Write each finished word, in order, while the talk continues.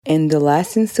In the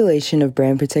last installation of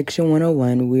Brand Protection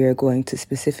 101, we are going to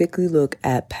specifically look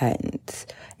at patents.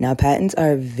 Now, patents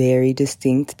are very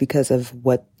distinct because of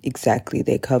what exactly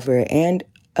they cover and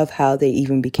of how they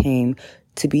even became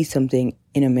to be something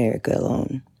in America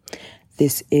alone.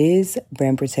 This is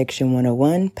Brand Protection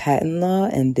 101, Patent Law,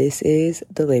 and this is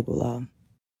the Label Law.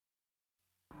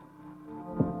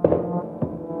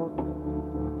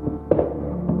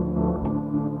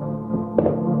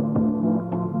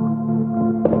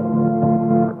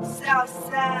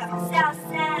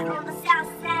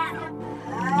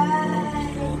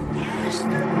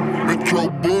 Metro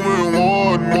booming,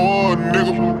 more,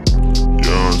 nigga.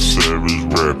 Young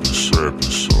Savage rapping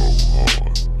so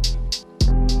hard.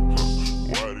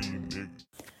 Why do you niggas?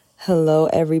 Hello,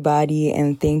 everybody,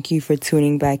 and thank you for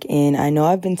tuning back in. I know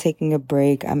I've been taking a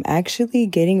break. I'm actually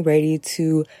getting ready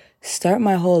to start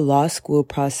my whole law school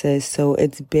process, so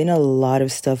it's been a lot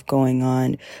of stuff going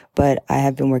on, but I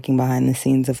have been working behind the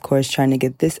scenes, of course, trying to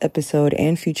get this episode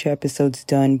and future episodes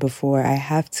done before I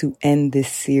have to end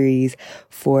this series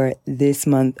for this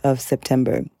month of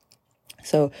September.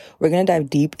 So we're going to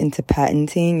dive deep into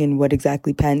patenting and what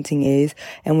exactly patenting is.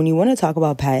 And when you want to talk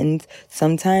about patents,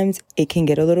 sometimes it can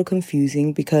get a little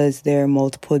confusing because there are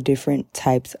multiple different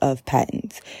types of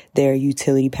patents. There are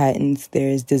utility patents,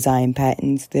 there's design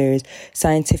patents, there's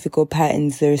scientific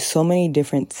patents. There's so many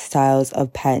different styles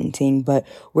of patenting, but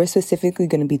we're specifically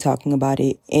going to be talking about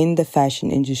it in the fashion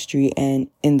industry and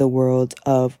in the world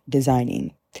of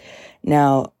designing.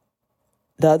 Now,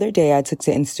 the other day I took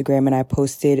to Instagram and I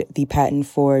posted the patent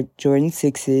for Jordan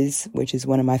 6s, which is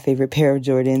one of my favorite pair of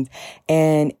Jordans,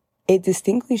 and it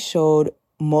distinctly showed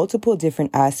multiple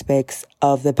different aspects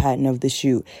of the patent of the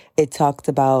shoe. It talked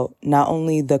about not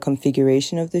only the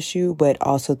configuration of the shoe, but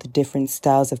also the different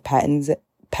styles of patterns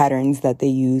that they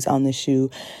use on the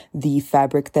shoe, the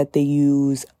fabric that they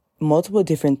use, multiple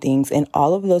different things, and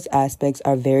all of those aspects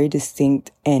are very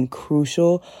distinct and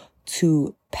crucial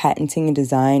to patenting a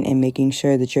design and making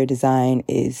sure that your design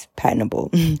is patentable.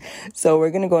 So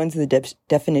we're going to go into the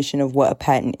definition of what a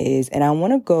patent is. And I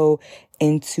want to go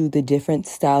into the different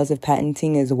styles of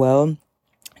patenting as well,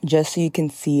 just so you can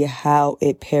see how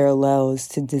it parallels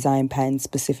to design patents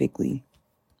specifically.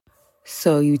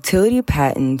 So utility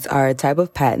patents are a type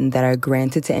of patent that are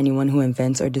granted to anyone who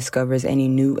invents or discovers any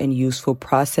new and useful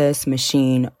process,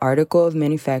 machine, article of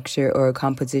manufacture, or a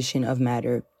composition of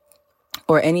matter,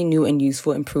 or any new and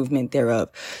useful improvement thereof.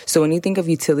 So when you think of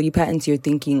utility patents, you're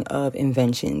thinking of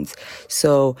inventions.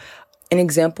 So an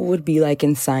example would be like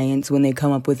in science when they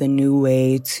come up with a new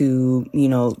way to,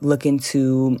 look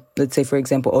into, let's say, for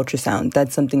example, ultrasound.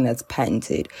 That's something that's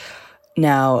patented.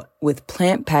 Now, with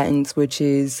plant patents, which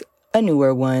is a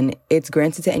newer one, it's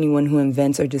granted to anyone who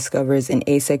invents or discovers and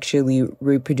asexually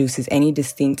reproduces any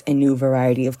distinct and new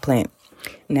variety of plant.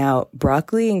 Now,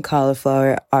 broccoli and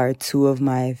cauliflower are two of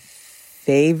my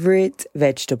favorite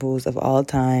vegetables of all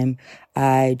time.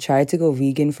 I tried to go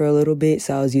vegan for a little bit,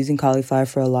 so I was using cauliflower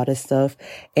for a lot of stuff,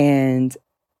 and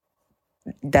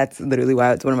that's literally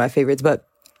why it's one of my favorites. But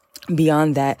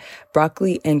beyond that,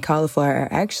 broccoli and cauliflower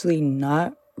are actually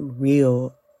not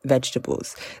real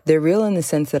vegetables. They're real in the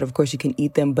sense that, of course, you can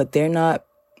eat them, but they're not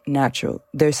natural.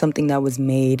 They're something that was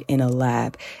made in a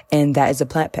lab, and that is a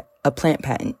plant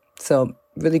patent. So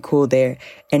really cool there.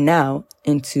 And now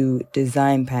into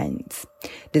design patents.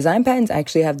 Design patents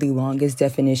actually have the longest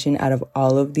definition out of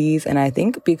all of these. And I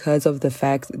think because of the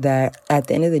fact that at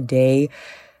the end of the day,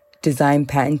 design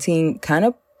patenting kind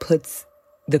of puts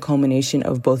the culmination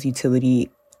of both utility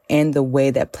and the way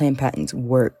that plant patents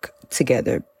work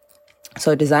together.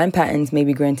 So design patents may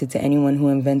be granted to anyone who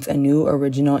invents a new,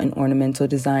 original, and ornamental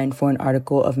design for an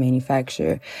article of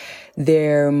manufacture.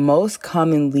 They're most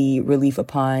commonly relief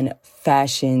upon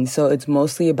fashion. So it's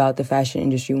mostly about the fashion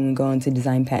industry when we go into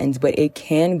design patents, but it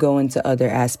can go into other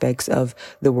aspects of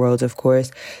the world, of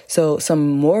course. So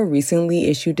some more recently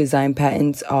issued design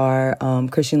patents are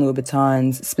Christian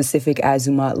Louboutin's specific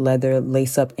Azumate leather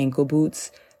lace-up ankle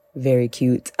boots. Very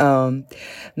cute.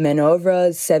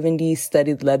 Manovra's 70s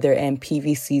studded leather and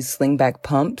PVC slingback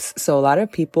pumps. So a lot of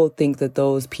people think that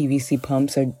those PVC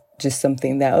pumps are just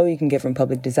something that, you can get from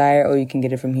Public Desire or you can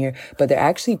get it from here, but they're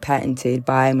actually patented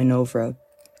by Manovra.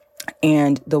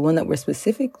 And the one that we're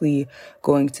specifically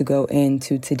going to go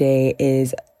into today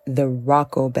is the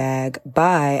Rocco bag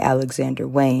by Alexander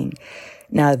Wang.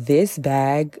 Now this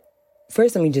bag,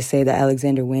 first let me just say that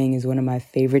Alexander Wang is one of my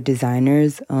favorite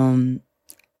designers.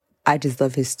 I just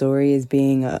love his story as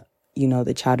being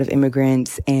the child of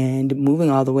immigrants and moving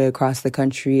all the way across the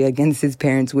country against his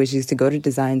parents' wishes to go to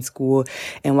design school.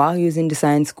 And while he was in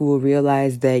design school,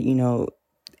 realized that,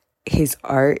 his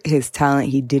art, his talent,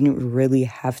 he didn't really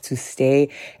have to stay,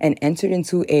 and entered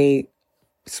into a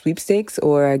sweepstakes,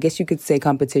 or I guess you could say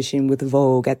competition, with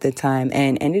Vogue at the time,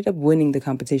 and ended up winning the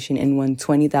competition and won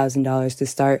 $20,000 to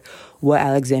start what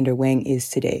Alexander Wang is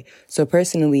today. So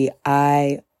personally,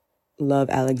 I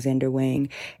love Alexander Wang,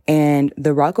 and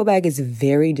the Rocco bag is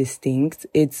very distinct.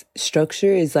 Its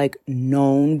structure is like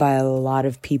known by a lot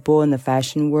of people in the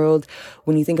fashion world.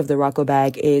 When you think of the Rocco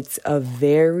bag, it's a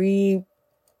very,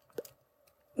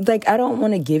 like, I don't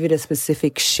want to give it a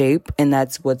specific shape, and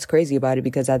that's what's crazy about it,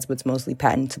 because that's what's mostly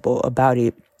patentable about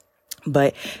it.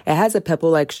 But it has a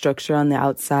pebble-like structure on the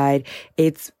outside.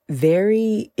 It's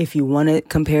very, if you want to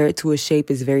compare it to a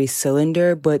shape, is very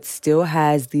cylinder, but still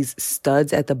has these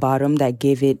studs at the bottom that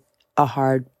give it a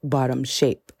hard bottom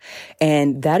shape.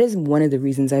 And that is one of the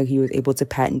reasons that he was able to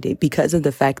patent it, because of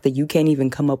the fact that you can't even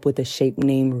come up with a shape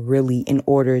name really in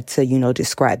order to,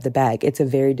 describe the bag. It's a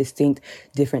very distinct,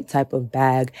 different type of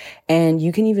bag. And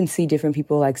you can even see different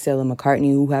people like Stella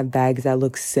McCartney who have bags that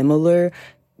look similar,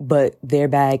 but their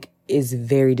bag is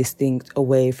very distinct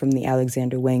away from the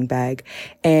Alexander Wang bag.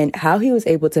 And how he was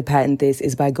able to patent this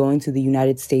is by going to the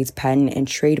United States Patent and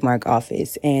Trademark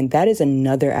Office. And that is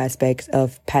another aspect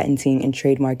of patenting and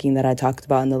trademarking that I talked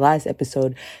about in the last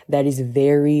episode that is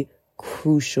very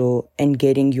crucial in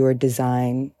getting your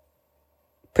design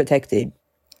protected.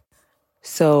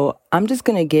 So I'm just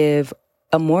going to give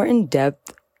a more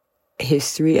in-depth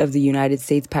history of the United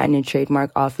States Patent and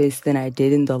Trademark Office than I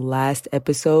did in the last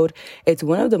episode. It's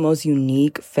one of the most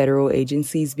unique federal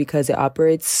agencies because it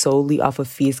operates solely off of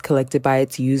fees collected by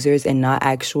its users and not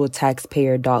actual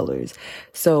taxpayer dollars.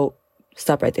 So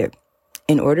stop right there.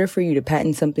 In order for you to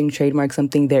patent something, trademark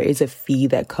something, there is a fee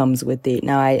that comes with it.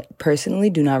 Now, I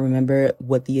personally do not remember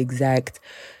what the exact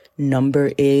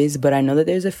number is, but I know that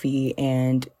there's a fee,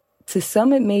 and to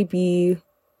some it may be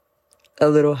a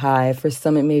little high. For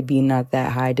some, it may be not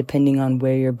that high, depending on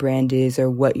where your brand is or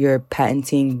what you're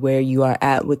patenting, where you are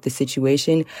at with the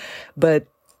situation. But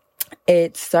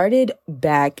it started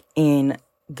back in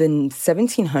the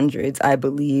 1700s, I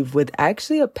believe, with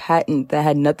actually a patent that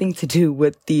had nothing to do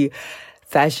with the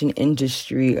fashion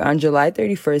industry. On July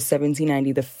 31st,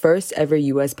 1790, the first ever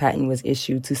U.S. patent was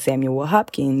issued to Samuel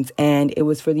Hopkins, and it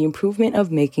was for the improvement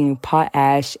of making pot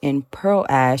ash and pearl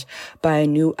ash by a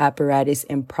new apparatus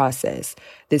and process.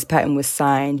 This patent was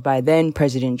signed by then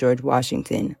President George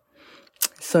Washington.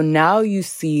 So now you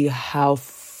see how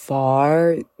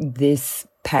far this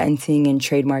patenting and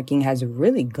trademarking has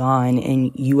really gone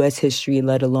in U.S. history,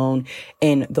 let alone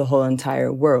in the whole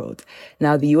entire world.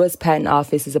 Now, the U.S. Patent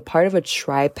Office is a part of a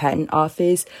tri-patent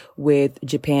office with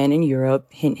Japan and Europe,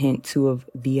 hint, hint, two of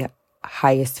the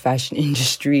highest fashion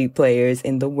industry players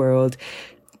in the world.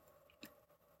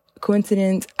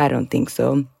 Coincidence? I don't think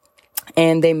so.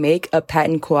 And they make a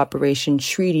patent cooperation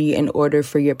treaty in order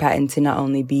for your patent to not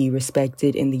only be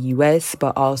respected in the US,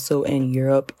 but also in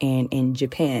Europe and in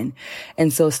Japan.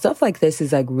 And so stuff like this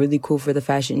is like really cool for the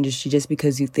fashion industry, just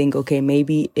because you think, okay,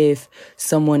 maybe if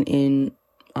someone in,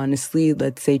 honestly,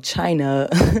 let's say China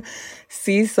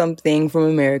sees something from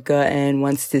America and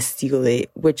wants to steal it,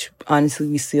 which honestly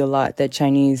we see a lot, that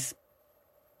Chinese,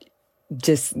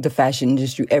 just the fashion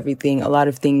industry, everything, a lot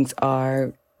of things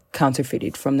are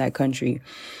counterfeited from that country.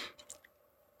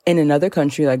 In another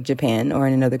country like Japan or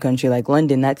in another country like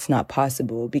London, that's not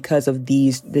possible because of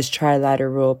this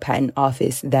trilateral patent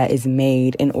office that is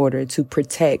made in order to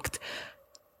protect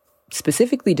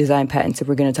specifically design patents, if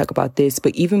we're going to talk about this,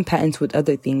 but even patents with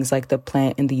other things like the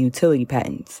plant and the utility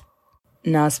patents.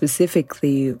 Now,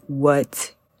 specifically,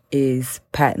 what is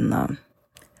patent law?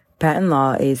 Patent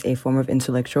law is a form of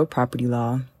intellectual property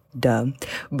law. Duh.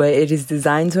 But it is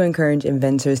designed to encourage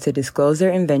inventors to disclose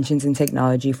their inventions and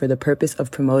technology for the purpose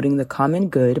of promoting the common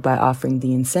good by offering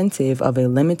the incentive of a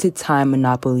limited time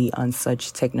monopoly on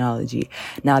such technology.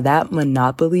 Now, that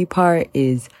monopoly part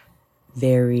is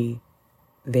very,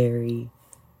 very,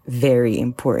 very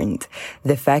important.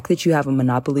 The fact that you have a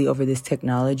monopoly over this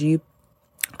technology,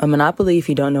 a monopoly, if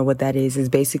you don't know what that is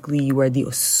basically you are the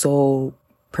sole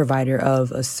provider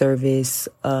of a service,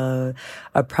 a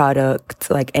product,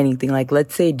 like anything. Like,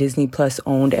 let's say Disney Plus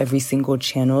owned every single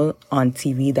channel on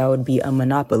TV. That would be a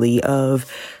monopoly of,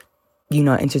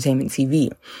 entertainment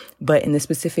TV. But in the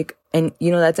specific, and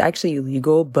that's actually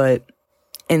illegal, but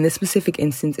in this specific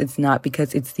instance, it's not,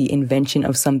 because it's the invention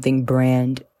of something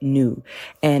brand new.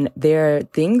 And there are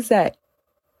things that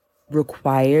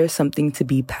require something to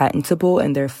be patentable,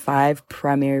 and there are 5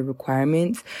 primary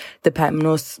requirements. The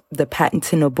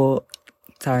patentable,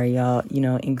 sorry y'all,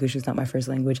 English is not my first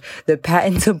language. The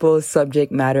patentable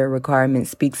subject matter requirement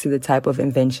speaks to the type of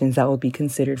inventions that will be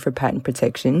considered for patent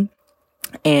protection.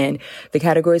 And the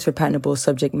categories for patentable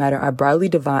subject matter are broadly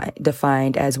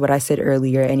defined as what I said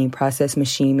earlier, any process,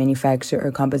 machine, manufacture,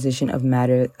 or composition of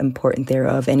matter important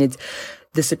thereof. And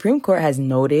the Supreme Court has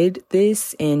noted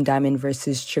this in Diamond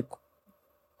versus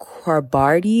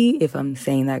Chakrabarty, if I'm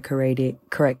saying that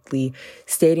correctly,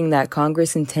 stating that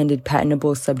Congress intended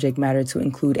patentable subject matter to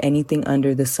include anything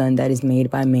under the sun that is made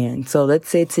by man. So let's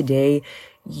say today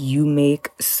you make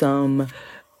some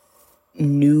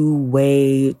new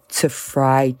way to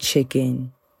fry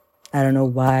chicken. I don't know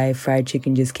why fried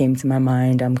chicken just came to my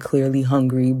mind. I'm clearly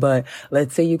hungry, but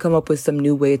let's say you come up with some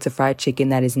new way to fry chicken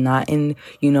that is not in,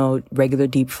 regular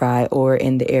deep fry or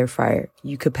in the air fryer.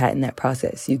 You could patent that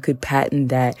process. You could patent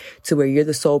that to where you're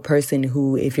the sole person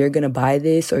who, if you're going to buy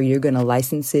this or you're going to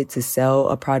license it to sell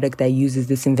a product that uses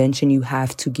this invention, you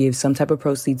have to give some type of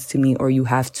proceeds to me or you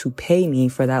have to pay me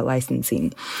for that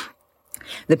licensing.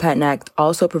 The Patent Act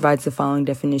also provides the following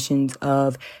definitions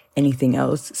of anything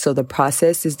else. So the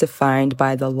process is defined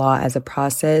by the law as a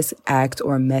process, act,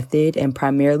 or method, and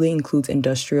primarily includes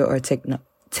industrial or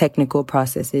technical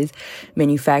processes.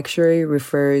 Manufacture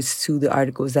refers to the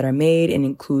articles that are made and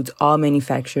includes all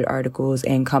manufactured articles,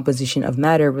 and composition of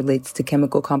matter relates to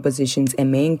chemical compositions and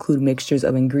may include mixtures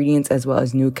of ingredients as well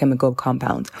as new chemical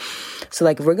compounds. So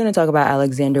if we're going to talk about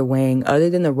Alexander Wang, other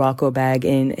than the Rocco bag,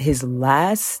 in his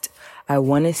last, I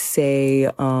want to say,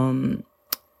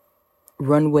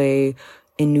 runway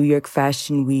in New York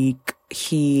Fashion Week,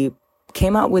 he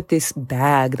came out with this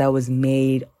bag that was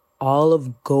made all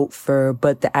of goat fur,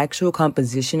 but the actual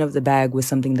composition of the bag was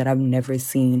something that I've never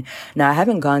seen. Now, I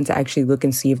haven't gone to actually look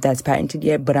and see if that's patented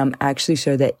yet, but I'm actually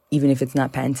sure that even if it's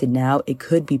not patented now, it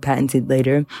could be patented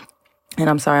later. And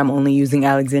I'm sorry, I'm only using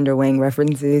Alexander Wang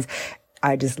references.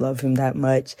 I just love him that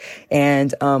much.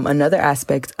 And another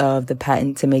aspect of the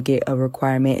patent to make it a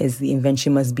requirement is the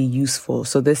invention must be useful.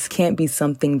 So this can't be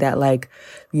something that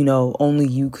only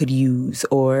you could use,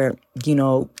 or,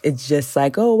 it's just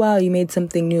oh, wow, you made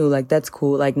something new. That's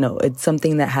cool. No, it's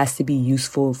something that has to be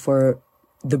useful for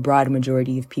the broad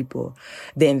majority of people.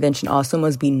 The invention also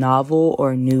must be novel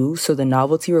or new. So the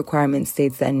novelty requirement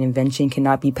states that an invention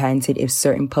cannot be patented if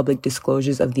certain public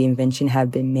disclosures of the invention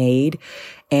have been made.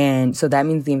 And so that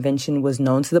means the invention was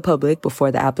known to the public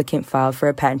before the applicant filed for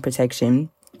a patent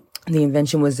protection. The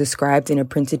invention was described in a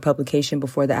printed publication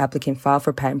before the applicant filed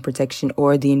for patent protection,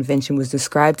 or the invention was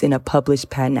described in a published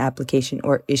patent application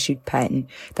or issued patent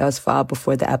that was filed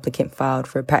before the applicant filed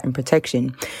for patent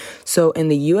protection. So in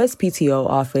the USPTO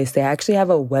office, they actually have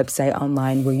a website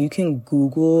online where you can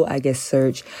Google,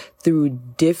 search through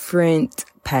different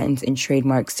patents and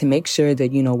trademarks to make sure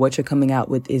that, what you're coming out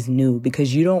with is new,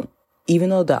 because even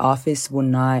though the office will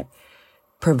not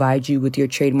provide you with your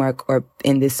trademark, or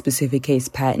in this specific case,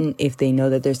 patent, if they know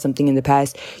that there's something in the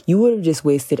past, you would have just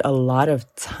wasted a lot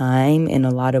of time and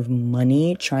a lot of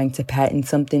money trying to patent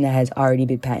something that has already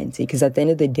been patented. Because at the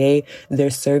end of the day, their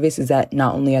service is that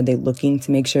not only are they looking to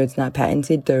make sure it's not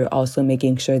patented, they're also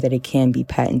making sure that it can be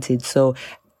patented. So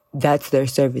that's their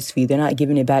service fee. They're not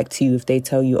giving it back to you if they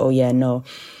tell you, oh yeah, no,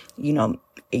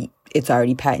 it's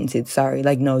already patented. Sorry.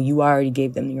 No, you already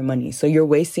gave them your money. So you're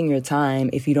wasting your time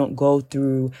if you don't go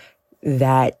through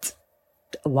that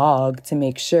log to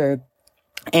make sure.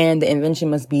 And the invention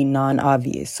must be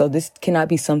non-obvious. So this cannot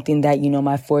be something that,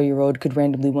 my 4-year-old could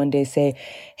randomly one day say,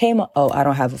 hey, I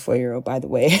don't have a 4-year-old, by the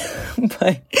way,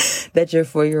 but that your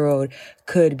 4-year-old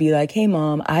could be like, hey,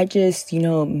 mom, I just,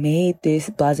 made this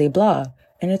blah, blah, blah.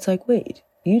 And it's wait.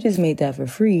 You just made that for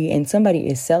free, and somebody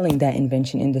is selling that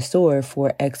invention in the store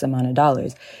for X amount of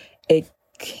dollars. It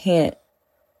can't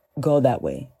go that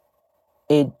way.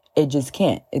 It just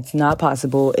can't. It's not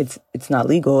possible. It's not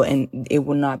legal, and it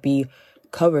will not be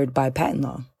covered by patent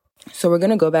law. So we're going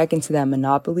to go back into that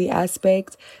monopoly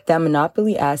aspect. That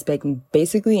monopoly aspect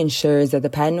basically ensures that the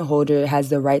patent holder has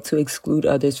the right to exclude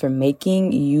others from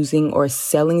making, using, or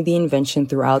selling the invention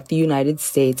throughout the United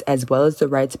States, as well as the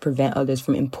right to prevent others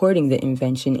from importing the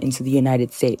invention into the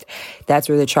United States. That's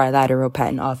where the trilateral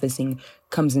patent officing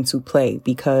comes into play,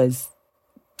 because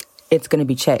it's going to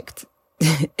be checked.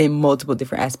 In multiple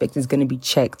different aspects, is going to be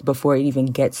checked before it even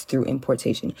gets through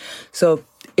importation. So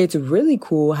it's really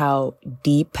cool how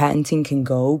deep patenting can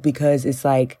go, because it's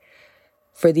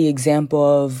for the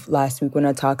example of last week when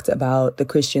I talked about the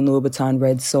Christian Louboutin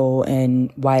Red Sole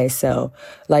and YSL.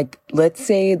 Let's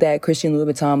say that Christian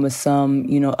Louboutin was some,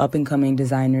 up and coming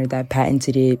designer that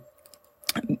patented it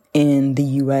in the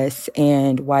US,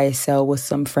 and YSL was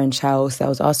some French house that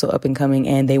was also up and coming,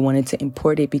 and they wanted to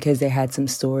import it because they had some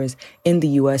stores in the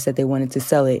US that they wanted to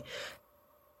sell it.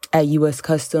 At US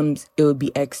Customs, it would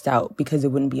be X'd out because it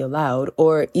wouldn't be allowed.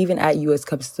 Or even at US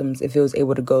Customs, if it was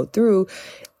able to go through,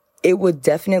 it would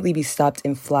definitely be stopped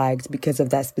and flagged because of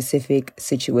that specific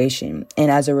situation. And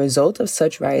as a result of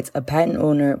such rights, a patent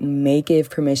owner may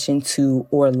give permission to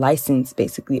or license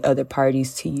basically other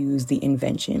parties to use the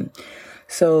invention.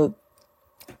 So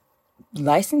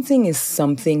licensing is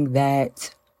something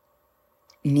that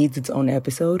needs its own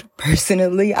episode.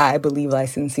 Personally, I believe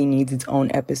licensing needs its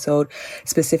own episode.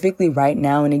 Specifically right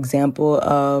now, an example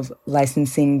of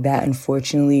licensing that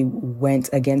unfortunately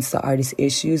went against the artist's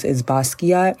issues is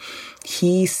Basquiat.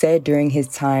 He said during his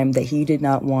time that he did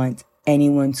not want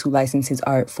anyone to license his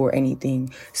art for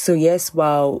anything. So yes,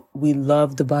 while we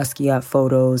love the Basquiat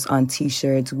photos on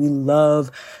t-shirts, we love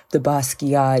the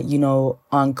Basquiat,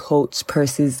 on coats,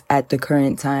 purses at the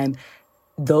current time,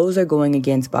 those are going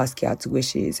against Basquiat's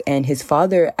wishes. And his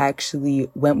father actually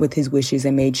went with his wishes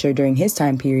and made sure during his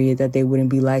time period that they wouldn't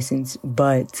be licensed.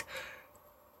 But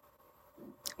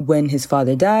when his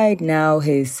father died, now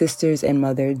his sisters and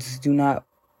mothers do not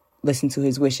listen to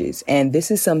his wishes. And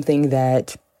this is something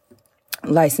that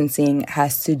licensing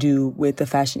has to do with the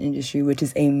fashion industry, which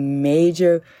is a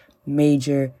major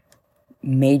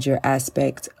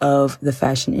aspect of the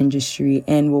fashion industry,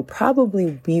 and will probably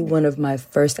be one of my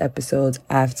first episodes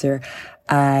after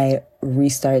I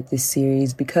restart this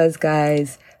series, because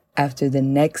guys, after the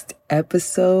next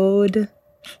episode,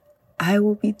 I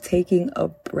will be taking a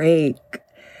break.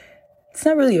 It's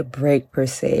not really a break per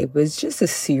se, but it's just a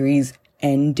series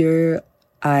ender.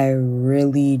 I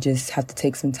really just have to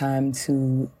take some time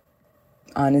to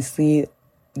honestly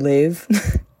live.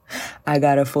 I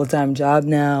got a full-time job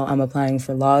now. I'm applying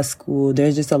for law school.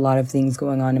 There's just a lot of things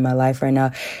going on in my life right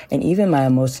now. And even my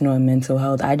emotional and mental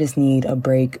health, I just need a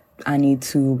break. I need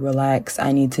to relax.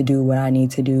 I need to do what I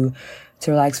need to do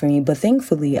to relax for me. But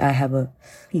thankfully, I have a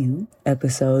few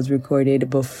episodes recorded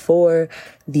before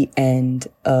the end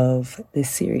of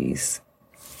this series.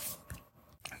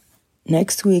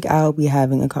 Next week, I'll be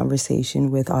having a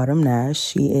conversation with Autumn Nash.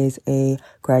 She is a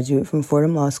graduate from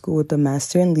Fordham Law School with a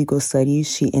master in legal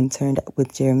studies. She interned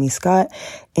with Jeremy Scott,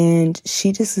 and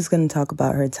she just is going to talk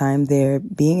about her time there,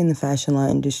 being in the fashion law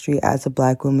industry as a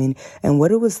Black woman, and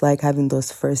what it was like having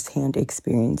those firsthand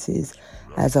experiences.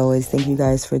 As always, thank you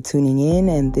guys for tuning in,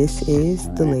 and this is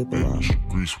The Label Law.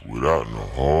 Streets without no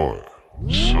heart.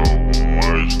 So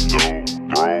much dope,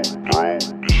 bro,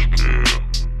 this scale.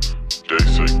 They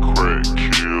say crack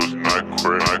kills, not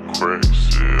crack,